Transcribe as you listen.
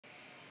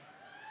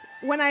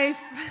When I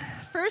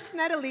first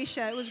met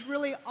Alicia, it was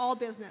really all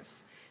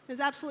business. There's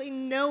absolutely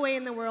no way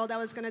in the world I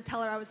was going to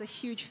tell her I was a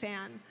huge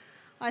fan.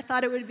 I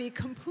thought it would be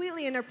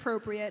completely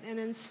inappropriate and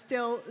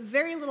instill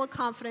very little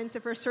confidence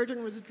if her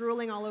surgeon was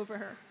drooling all over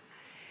her.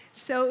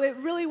 So it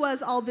really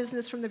was all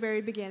business from the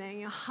very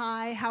beginning.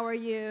 Hi, how are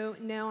you?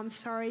 No, I'm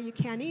sorry, you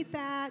can't eat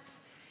that.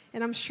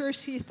 And I'm sure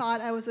she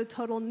thought I was a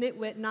total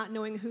nitwit not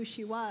knowing who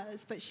she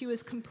was, but she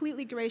was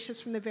completely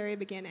gracious from the very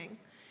beginning.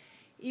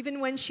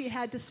 Even when she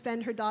had to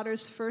spend her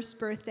daughter's first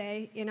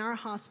birthday in our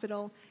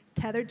hospital,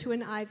 tethered to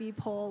an IV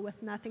pole with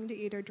nothing to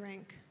eat or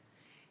drink.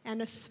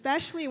 And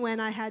especially when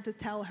I had to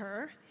tell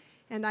her,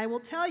 and I will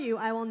tell you,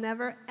 I will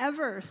never,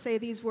 ever say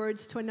these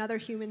words to another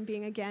human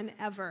being again,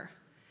 ever.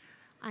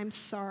 I'm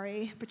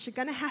sorry, but you're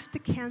going to have to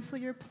cancel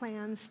your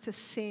plans to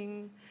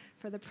sing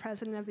for the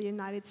President of the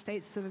United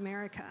States of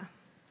America.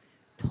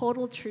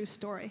 Total true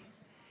story.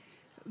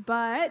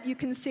 But you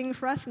can sing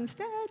for us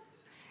instead.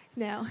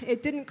 No,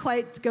 it didn't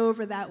quite go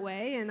over that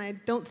way, and I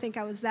don't think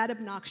I was that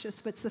obnoxious,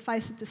 but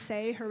suffice it to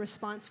say, her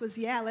response was,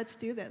 yeah, let's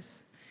do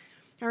this.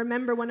 I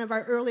remember one of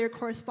our earlier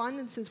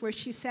correspondences where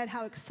she said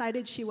how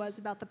excited she was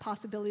about the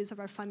possibilities of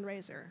our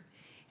fundraiser,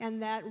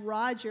 and that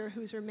Roger,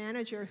 who's her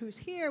manager, who's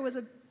here, was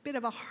a bit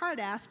of a hard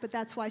ass, but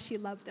that's why she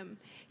loved him.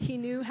 He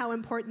knew how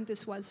important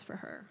this was for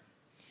her.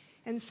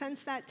 And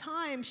since that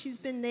time, she's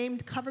been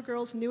named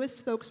CoverGirl's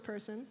newest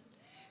spokesperson.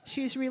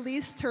 She's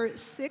released her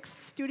 6th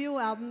studio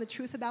album, The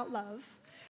Truth About Love.